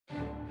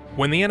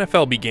When the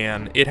NFL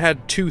began, it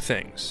had two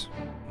things: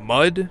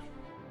 mud,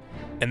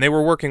 and they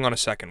were working on a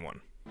second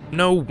one.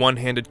 No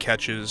one-handed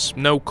catches,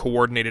 no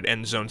coordinated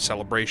end zone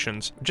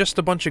celebrations, just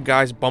a bunch of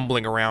guys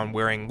bumbling around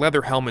wearing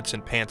leather helmets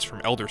and pants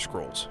from Elder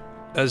Scrolls.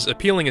 As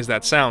appealing as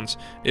that sounds,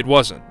 it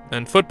wasn't,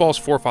 and football's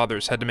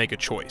forefathers had to make a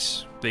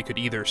choice. They could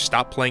either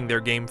stop playing their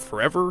game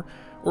forever,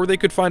 or they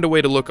could find a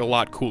way to look a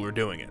lot cooler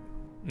doing it.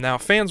 Now,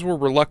 fans were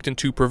reluctant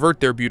to pervert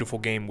their beautiful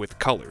game with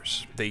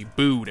colors. They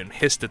booed and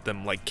hissed at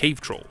them like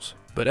cave trolls.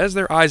 But as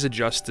their eyes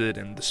adjusted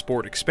and the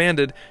sport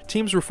expanded,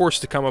 teams were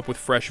forced to come up with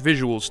fresh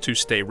visuals to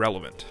stay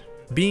relevant.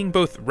 Being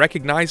both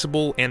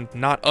recognizable and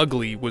not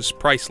ugly was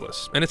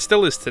priceless, and it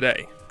still is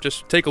today.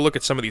 Just take a look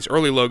at some of these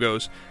early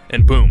logos,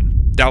 and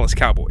boom, Dallas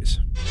Cowboys.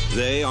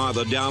 They are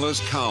the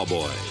Dallas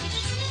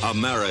Cowboys,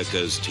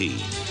 America's team.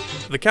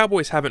 The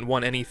Cowboys haven't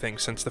won anything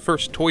since the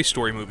first Toy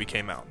Story movie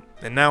came out,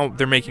 and now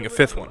they're making a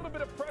fifth one,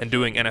 and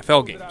doing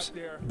NFL games.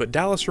 But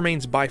Dallas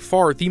remains by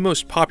far the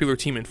most popular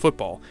team in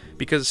football,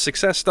 because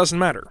success doesn't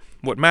matter.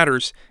 What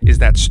matters is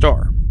that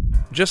star.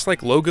 Just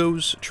like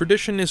logos,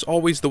 tradition is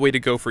always the way to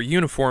go for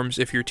uniforms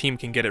if your team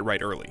can get it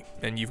right early.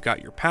 And you've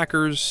got your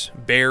Packers,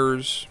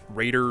 Bears,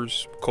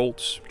 Raiders,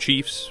 Colts,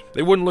 Chiefs.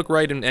 They wouldn't look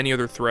right in any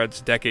other threads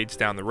decades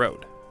down the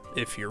road.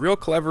 If you're real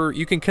clever,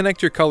 you can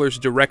connect your colors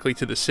directly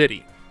to the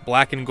city.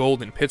 Black and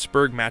gold in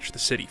Pittsburgh match the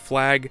city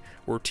flag,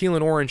 or teal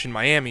and orange in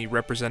Miami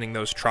representing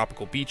those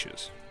tropical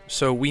beaches.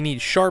 So we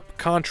need sharp,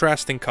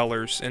 contrasting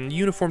colors and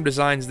uniform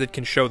designs that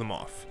can show them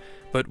off.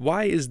 But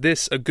why is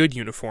this a good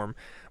uniform,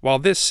 while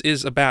this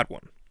is a bad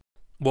one?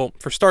 Well,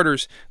 for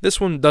starters, this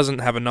one doesn't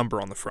have a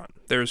number on the front.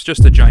 There's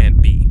just a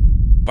giant B.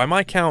 By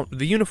my count,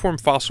 the uniform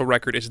fossil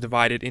record is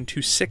divided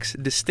into 6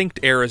 distinct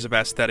eras of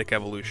aesthetic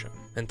evolution.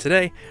 And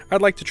today,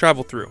 I'd like to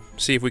travel through,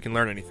 see if we can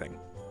learn anything.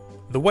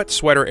 The wet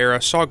sweater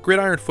era saw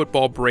gridiron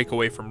football break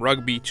away from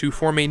rugby to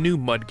form a new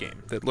mud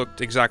game that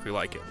looked exactly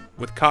like it,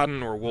 with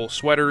cotton or wool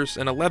sweaters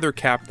and a leather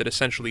cap that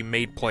essentially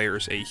made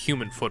players a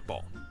human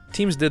football.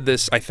 Teams did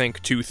this, I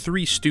think, to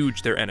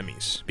three-stooge their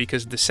enemies,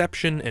 because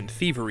deception and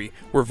thievery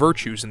were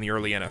virtues in the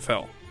early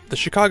NFL. The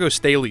Chicago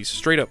Staleys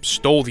straight up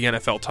stole the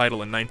NFL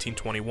title in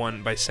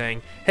 1921 by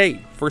saying,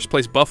 hey, first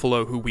place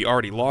Buffalo, who we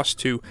already lost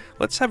to,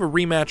 let's have a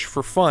rematch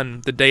for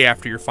fun the day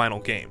after your final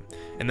game.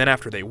 And then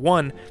after they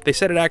won, they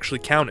said it actually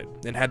counted,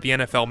 and had the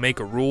NFL make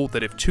a rule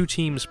that if two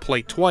teams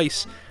play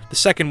twice, the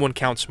second one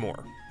counts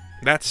more.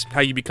 That's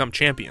how you become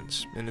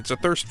champions, and it's a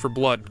thirst for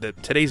blood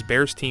that today's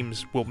Bears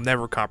teams will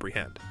never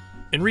comprehend.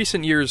 In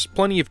recent years,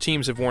 plenty of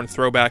teams have worn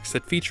throwbacks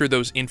that feature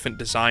those infant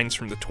designs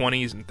from the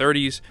 20s and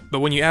 30s,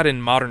 but when you add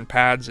in modern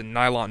pads and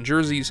nylon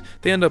jerseys,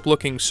 they end up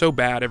looking so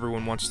bad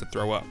everyone wants to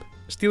throw up.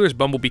 Steelers'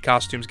 Bumblebee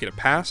costumes get a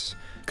pass,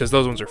 because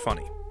those ones are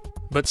funny.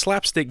 But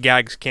slapstick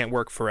gags can't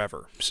work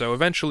forever, so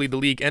eventually the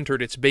league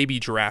entered its baby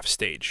giraffe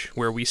stage,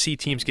 where we see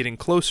teams getting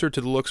closer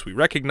to the looks we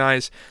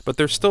recognize, but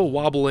they're still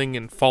wobbling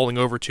and falling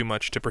over too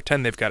much to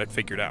pretend they've got it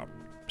figured out.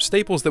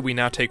 Staples that we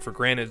now take for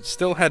granted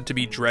still had to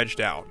be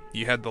dredged out.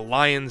 You had the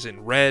Lions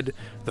in red,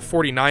 the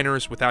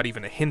 49ers without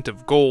even a hint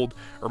of gold,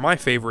 or my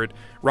favorite,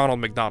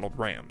 Ronald McDonald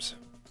Rams.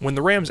 When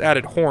the Rams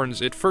added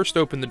horns, it first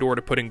opened the door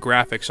to putting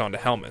graphics onto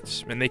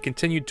helmets, and they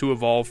continued to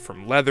evolve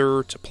from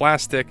leather to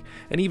plastic,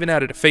 and even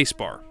added a face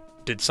bar.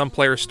 Did some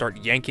players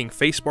start yanking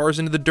face bars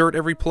into the dirt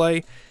every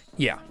play?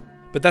 Yeah,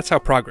 but that's how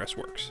progress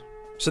works.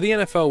 So the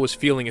NFL was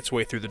feeling its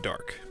way through the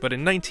dark, but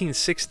in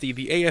 1960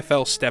 the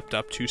AFL stepped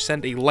up to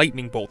send a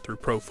lightning bolt through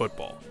pro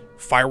football.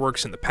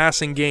 Fireworks in the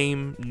passing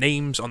game,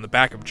 names on the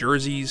back of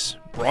jerseys,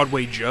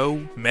 Broadway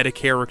Joe,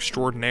 Medicare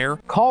extraordinaire.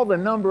 Call the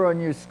number on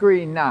your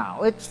screen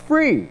now, it's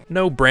free!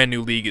 No brand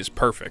new league is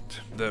perfect.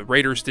 The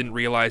Raiders didn't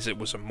realize it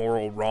was a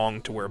moral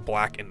wrong to wear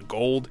black and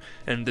gold,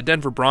 and the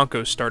Denver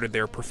Broncos started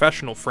their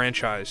professional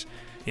franchise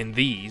in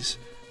these.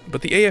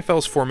 But the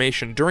AFL's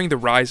formation during the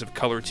rise of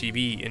color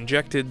TV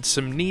injected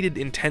some needed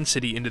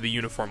intensity into the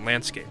uniform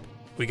landscape.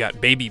 We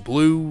got baby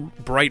blue,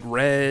 bright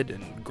red,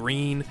 and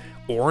green,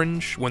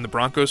 orange when the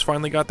Broncos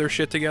finally got their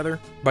shit together.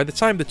 By the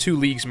time the two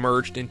leagues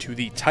merged into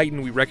the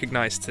Titan we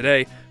recognize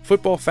today,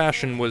 football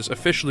fashion was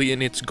officially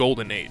in its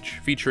golden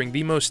age, featuring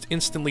the most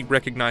instantly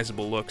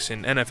recognizable looks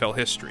in NFL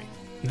history.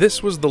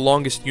 This was the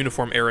longest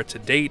uniform era to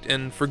date,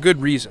 and for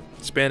good reason,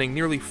 spanning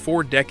nearly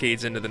 4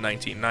 decades into the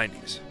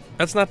 1990s.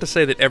 That's not to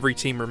say that every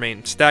team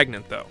remained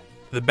stagnant, though.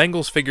 The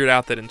Bengals figured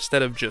out that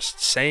instead of just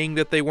saying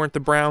that they weren't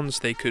the Browns,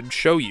 they could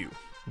show you.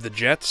 The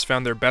Jets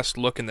found their best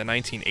look in the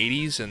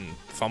 1980s and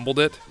fumbled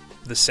it.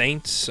 The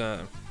Saints,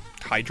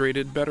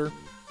 hydrated better.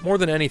 More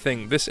than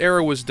anything, this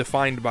era was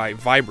defined by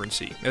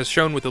vibrancy, as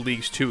shown with the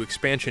league's 2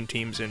 expansion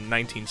teams in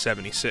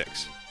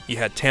 1976. You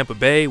had Tampa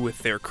Bay with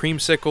their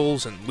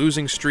creamsicles and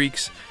losing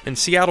streaks, and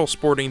Seattle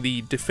sporting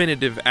the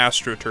definitive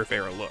AstroTurf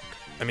era look.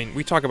 I mean,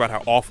 we talk about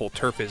how awful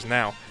turf is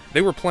now.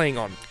 They were playing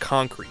on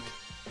concrete.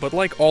 But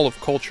like all of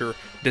culture,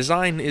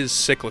 design is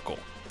cyclical.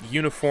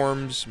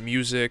 Uniforms,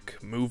 music,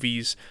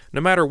 movies,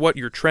 no matter what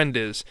your trend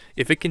is,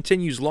 if it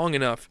continues long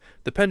enough,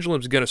 the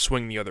pendulum's gonna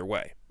swing the other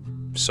way.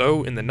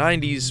 So, in the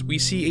 90s, we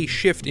see a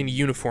shift in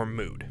uniform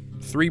mood.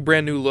 3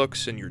 brand new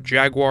looks in your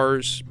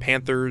Jaguars,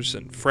 Panthers,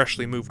 and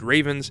freshly moved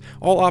Ravens,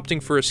 all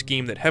opting for a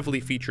scheme that heavily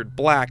featured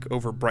black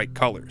over bright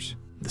colors.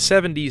 The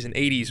 70s and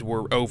 80s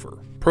were over.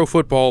 Pro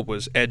football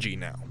was edgy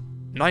now.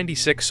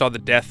 96 saw the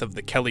death of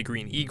the Kelly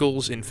Green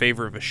Eagles in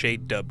favor of a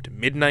shade dubbed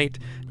Midnight,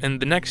 and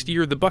the next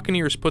year the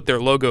Buccaneers put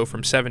their logo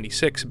from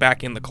 76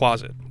 back in the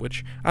closet,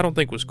 which I don't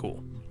think was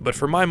cool. But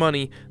for my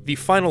money, the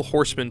final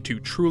horseman to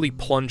truly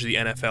plunge the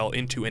NFL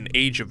into an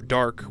age of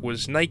dark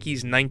was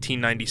Nike's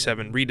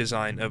 1997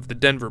 redesign of the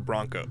Denver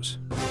Broncos.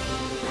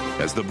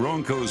 As the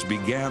Broncos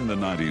began the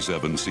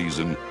 97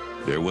 season,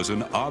 there was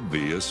an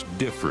obvious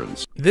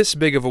difference. This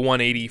big of a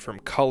 180 from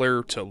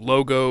color to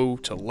logo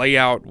to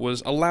layout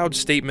was a loud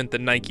statement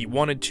that Nike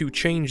wanted to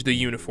change the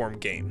uniform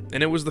game,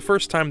 and it was the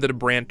first time that a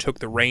brand took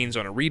the reins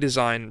on a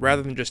redesign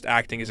rather than just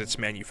acting as its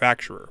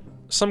manufacturer.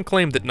 Some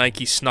claim that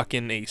Nike snuck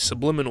in a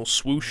subliminal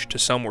swoosh to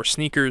sell more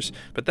sneakers,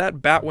 but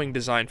that Batwing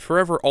design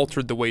forever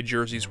altered the way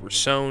jerseys were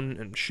sewn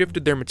and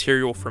shifted their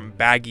material from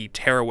baggy,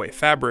 tearaway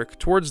fabric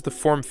towards the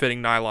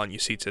form-fitting nylon you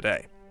see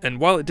today. And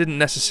while it didn't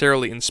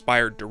necessarily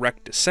inspire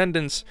direct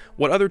descendants,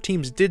 what other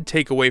teams did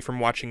take away from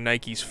watching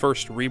Nike's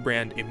first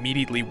rebrand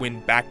immediately win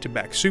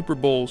back-to-back Super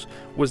Bowls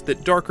was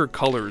that darker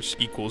colors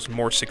equals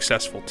more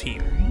successful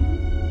team.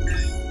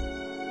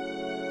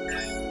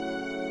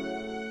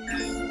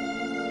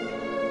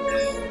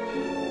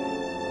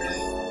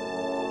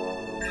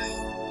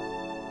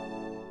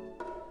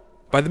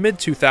 By the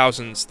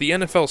mid-2000s, the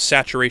NFL's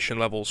saturation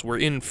levels were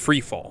in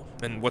freefall,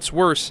 and what's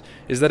worse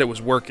is that it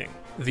was working.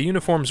 The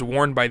uniforms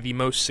worn by the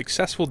most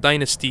successful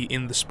dynasty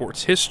in the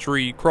sport's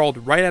history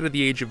crawled right out of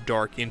the Age of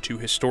Dark into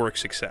historic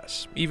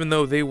success, even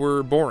though they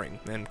were boring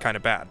and kinda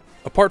bad.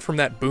 Apart from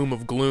that boom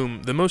of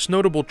gloom, the most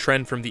notable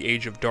trend from the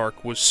Age of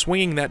Dark was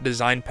swinging that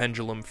design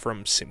pendulum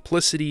from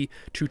simplicity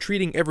to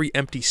treating every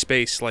empty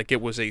space like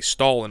it was a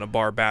stall in a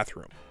bar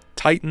bathroom.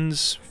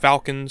 Titans,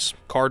 Falcons,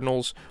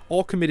 Cardinals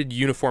all committed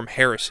uniform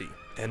heresy,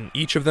 and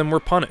each of them were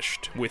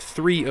punished, with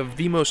 3 of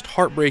the most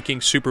heartbreaking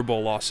Super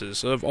Bowl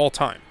losses of all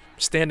time.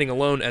 Standing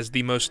alone as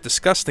the most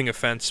disgusting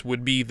offense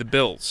would be the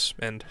Bills,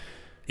 and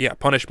yeah,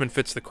 punishment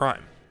fits the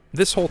crime.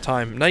 This whole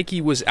time,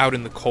 Nike was out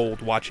in the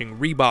cold watching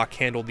Reebok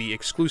handle the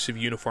exclusive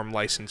uniform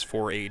license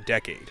for a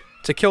decade.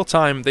 To kill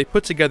time, they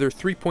put together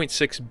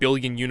 3.6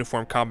 billion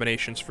uniform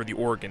combinations for the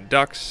Oregon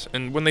Ducks,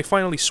 and when they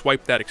finally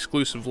swiped that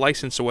exclusive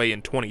license away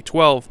in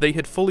 2012, they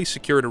had fully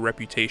secured a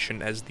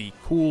reputation as the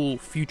cool,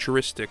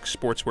 futuristic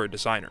sportswear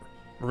designer.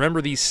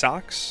 Remember these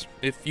socks?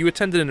 If you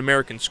attended an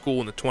American school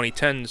in the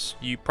 2010s,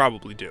 you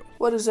probably do.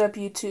 What is up,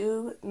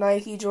 YouTube?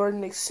 Nike,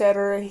 Jordan,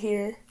 etc.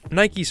 here.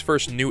 Nike's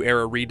first New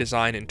Era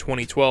redesign in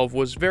 2012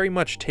 was very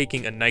much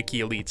taking a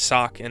Nike Elite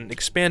sock and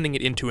expanding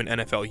it into an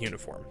NFL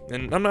uniform.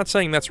 And I'm not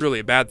saying that's really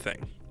a bad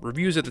thing.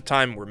 Reviews at the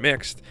time were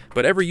mixed,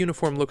 but every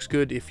uniform looks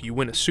good if you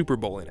win a Super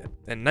Bowl in it,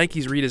 and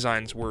Nike's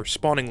redesigns were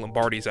spawning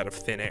Lombardis out of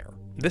thin air.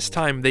 This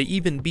time, they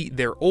even beat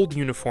their old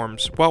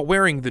uniforms while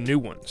wearing the new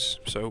ones,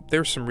 so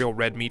there's some real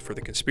red meat for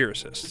the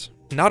conspiracists.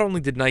 Not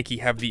only did Nike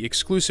have the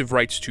exclusive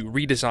rights to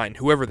redesign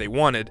whoever they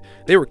wanted,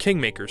 they were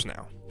kingmakers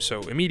now,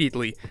 so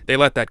immediately, they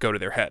let that go to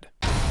their head.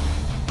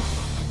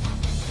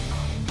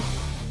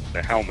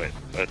 The helmet,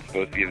 that's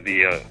supposed to give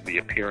the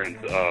appearance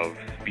of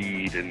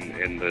speed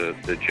and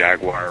the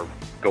Jaguar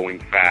going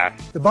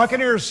fast. The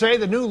Buccaneers say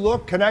the new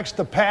look connects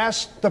the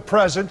past, the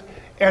present,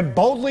 and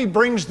boldly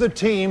brings the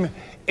team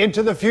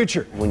into the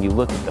future. When you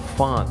look at the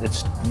font,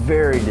 it's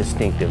very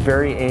distinctive,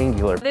 very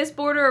angular. This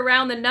border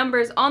around the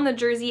numbers on the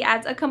jersey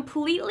adds a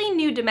completely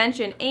new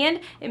dimension, and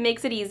it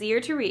makes it easier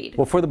to read.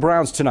 Well, for the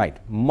Browns tonight,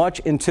 much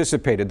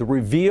anticipated, the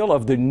reveal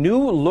of the new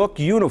look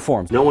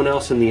uniforms. No one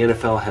else in the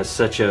NFL has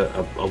such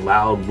a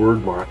loud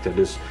word mark that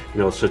is,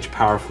 such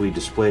powerfully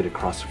displayed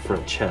across the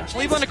front chest.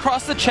 Cleveland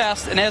across the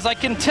chest, and as I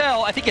can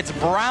tell, I think it's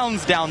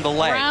Browns down the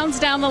leg. Browns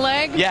down the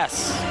leg?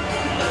 Yes.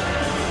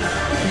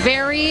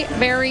 Very,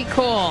 very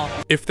cool.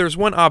 If there's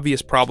one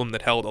obvious problem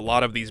that held a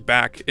lot of these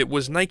back, it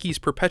was Nike's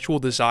perpetual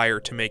desire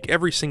to make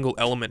every single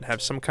element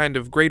have some kind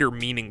of greater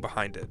meaning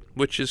behind it,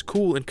 which is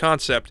cool in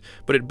concept,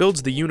 but it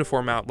builds the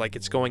uniform out like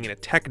it's going in a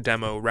tech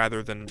demo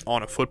rather than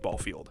on a football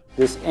field.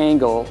 This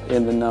angle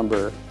in the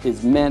number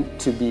is meant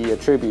to be a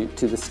tribute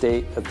to the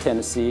state of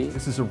Tennessee.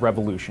 This is a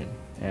revolution,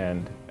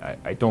 and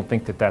I don't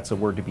think that that's a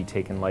word to be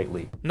taken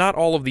lightly. Not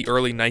all of the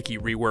early Nike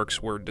reworks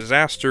were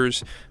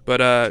disasters,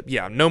 but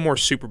yeah, no more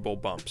Super Bowl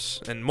bumps,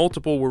 and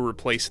multiple were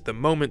replaced the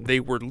moment they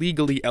were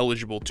legally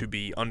eligible to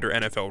be under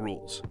NFL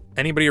rules.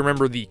 Anybody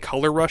remember the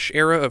color rush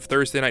era of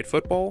Thursday Night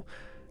Football?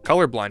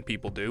 Colorblind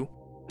people do.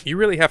 You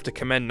really have to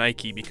commend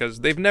Nike because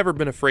they've never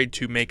been afraid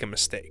to make a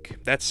mistake.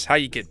 That's how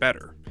you get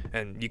better.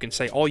 And you can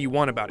say all you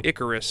want about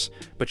Icarus,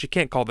 but you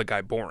can't call the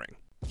guy boring.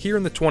 Here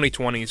in the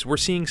 2020s, we're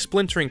seeing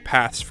splintering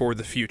paths for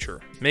the future.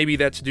 Maybe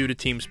that's due to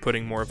teams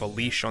putting more of a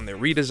leash on their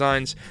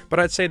redesigns, but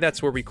I'd say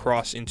that's where we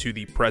cross into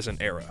the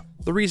present era.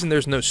 The reason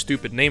there's no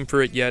stupid name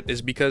for it yet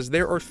is because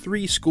there are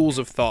 3 schools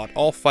of thought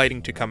all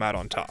fighting to come out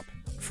on top.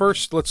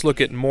 First, let's look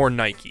at more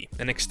Nike,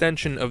 an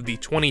extension of the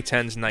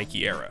 2010s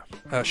Nike era.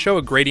 Show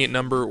a gradient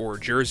number or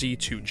jersey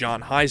to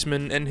John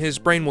Heisman and his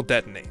brain will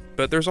detonate,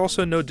 but there's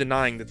also no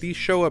denying that these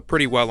show up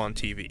pretty well on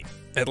TV.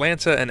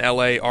 Atlanta and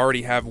LA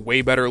already have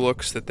way better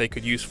looks that they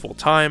could use full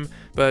time,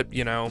 but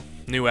you know,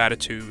 new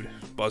attitude,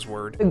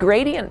 buzzword. The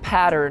gradient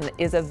pattern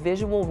is a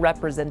visual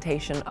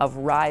representation of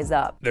Rise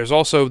Up. There's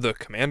also the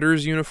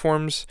Commanders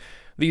uniforms.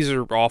 These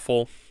are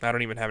awful. I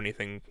don't even have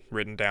anything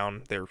written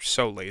down. They're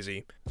so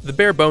lazy. The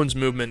bare bones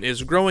movement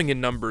is growing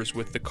in numbers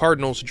with the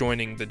Cardinals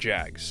joining the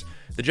Jags.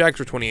 The Jags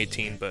were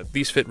 2018, but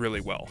these fit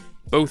really well.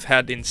 Both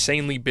had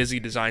insanely busy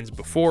designs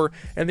before,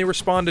 and they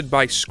responded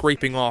by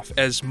scraping off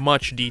as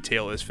much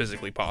detail as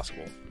physically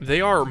possible. They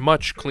are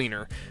much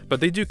cleaner, but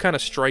they do kind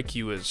of strike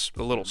you as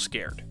a little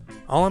scared.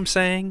 All I'm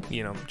saying,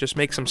 you know, just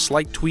make some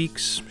slight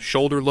tweaks,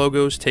 shoulder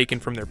logos taken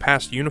from their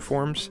past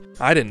uniforms.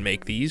 I didn't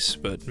make these,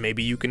 but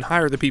maybe you can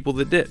hire the people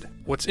that did.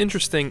 What's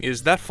interesting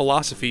is that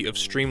philosophy of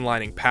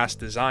streamlining past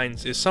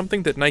designs is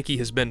something that Nike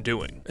has been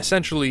doing.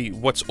 Essentially,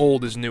 what's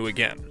old is new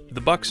again.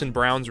 The Bucks and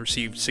Browns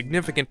received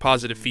significant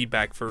positive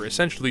feedback for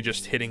essentially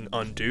just hitting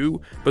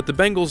undo, but the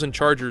Bengals and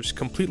Chargers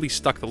completely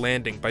stuck the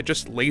landing by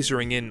just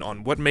lasering in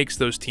on what makes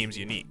those teams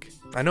unique.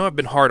 I know I've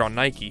been hard on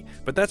Nike,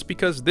 but that's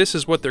because this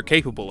is what they're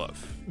capable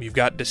of. You've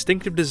got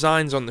distinctive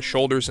designs on the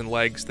shoulders and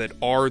legs that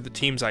are the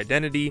team's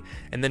identity,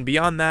 and then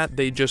beyond that,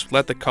 they just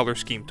let the color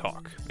scheme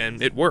talk,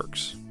 and it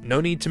works.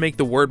 No need to make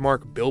the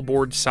wordmark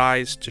billboard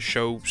size to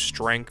show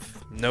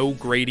strength, no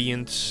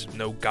gradients,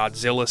 no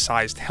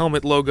Godzilla-sized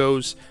helmet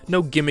logos,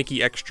 no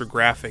gimmicky extra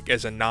graphic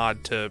as a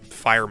nod to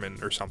firemen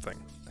or something.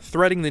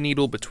 Threading the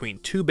needle between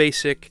too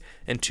basic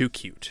and too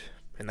cute,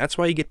 and that's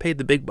why you get paid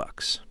the big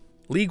bucks.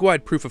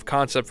 League-wide proof of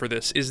concept for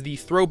this is the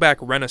throwback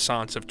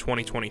renaissance of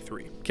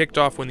 2023, kicked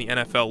off when the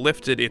NFL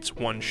lifted its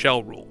one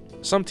shell rule.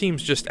 Some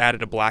teams just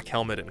added a black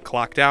helmet and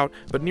clocked out,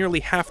 but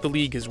nearly half the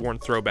league has worn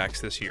throwbacks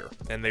this year,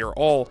 and they are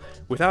all,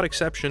 without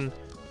exception,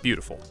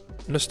 beautiful.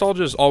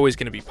 Nostalgia is always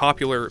going to be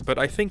popular, but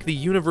I think the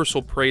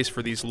universal praise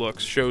for these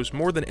looks shows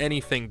more than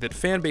anything that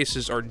fan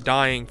bases are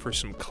dying for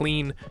some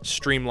clean,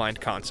 streamlined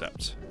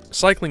concepts.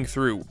 Cycling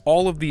through,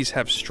 all of these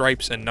have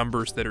stripes and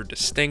numbers that are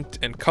distinct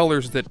and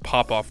colors that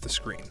pop off the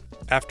screen.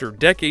 After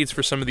decades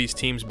for some of these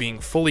teams being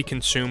fully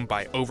consumed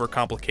by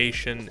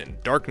overcomplication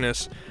and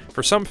darkness,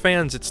 for some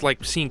fans it's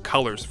like seeing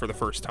colors for the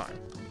first time.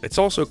 It's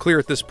also clear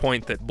at this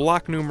point that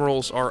block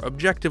numerals are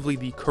objectively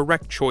the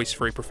correct choice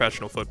for a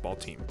professional football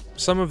team.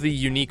 Some of the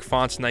unique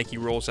fonts Nike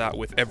rolls out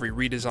with every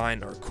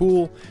redesign are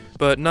cool,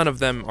 but none of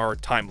them are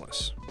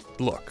timeless.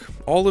 Look,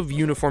 all of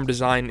uniform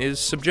design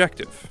is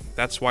subjective.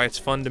 That's why it's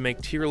fun to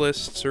make tier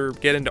lists or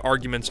get into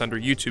arguments under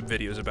YouTube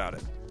videos about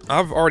it.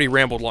 I've already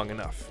rambled long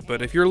enough,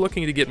 but if you're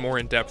looking to get more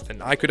in-depth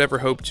than I could ever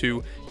hope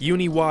to,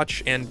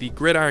 UniWatch and the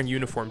Gridiron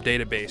Uniform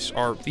Database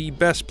are the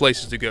best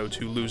places to go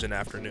to lose an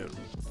afternoon.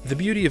 The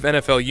beauty of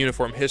NFL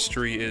uniform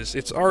history is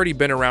it's already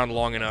been around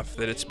long enough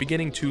that it's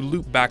beginning to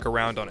loop back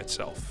around on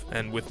itself,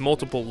 and with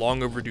multiple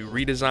long overdue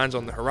redesigns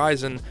on the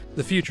horizon,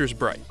 the future's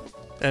bright.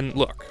 And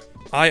look,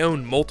 I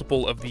own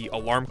multiple of the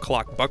Alarm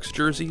Clock Bucks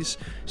jerseys,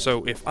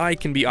 so if I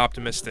can be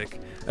optimistic,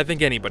 I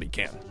think anybody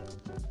can.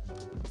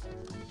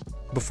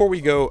 Before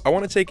we go, I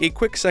want to take a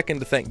quick second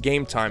to thank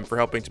Game Time for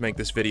helping to make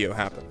this video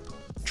happen.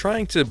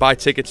 Trying to buy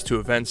tickets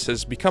to events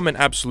has become an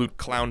absolute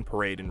clown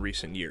parade in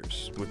recent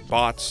years, with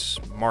bots,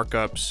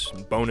 markups,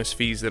 and bonus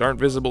fees that aren't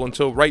visible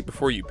until right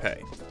before you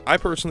pay. I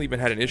personally even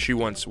had an issue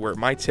once where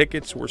my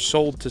tickets were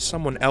sold to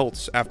someone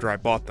else after I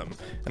bought them,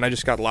 and I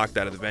just got locked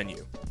out of the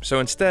venue. So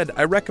instead,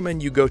 I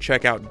recommend you go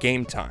check out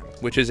Game Time,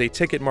 which is a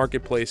ticket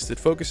marketplace that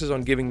focuses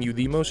on giving you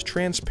the most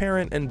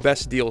transparent and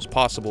best deals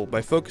possible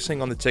by focusing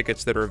on the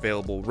tickets that are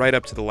available right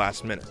up to the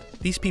last minute.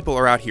 These people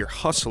are out here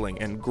hustling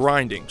and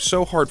grinding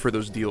so hard for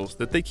those deals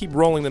that they keep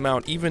rolling them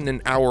out even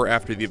an hour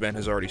after the event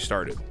has already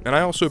started. And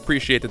I also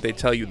appreciate that they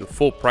tell you the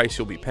full price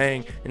you'll be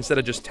paying instead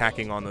of just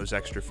tacking on those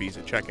extra fees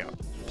at checkout.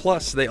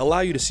 Plus, they allow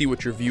you to see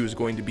what your view is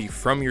going to be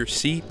from your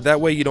seat.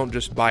 That way you don't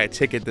just buy a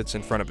ticket that's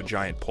in front of a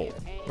giant pole.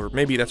 Or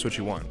maybe that's what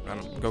you want. I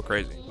don't know, go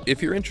crazy.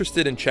 If you're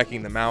interested in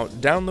checking them out,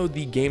 download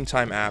the Game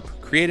Time app,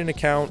 create an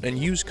account, and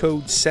use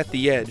code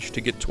SETTHEEDGE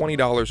to get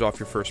 $20 off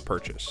your first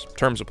purchase.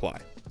 Terms apply.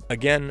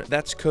 Again,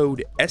 that's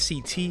code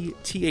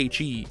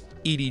SETTHEEDGE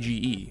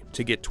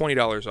to get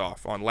 $20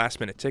 off on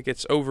last-minute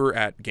tickets over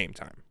at Game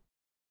Time.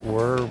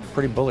 We're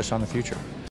pretty bullish on the future.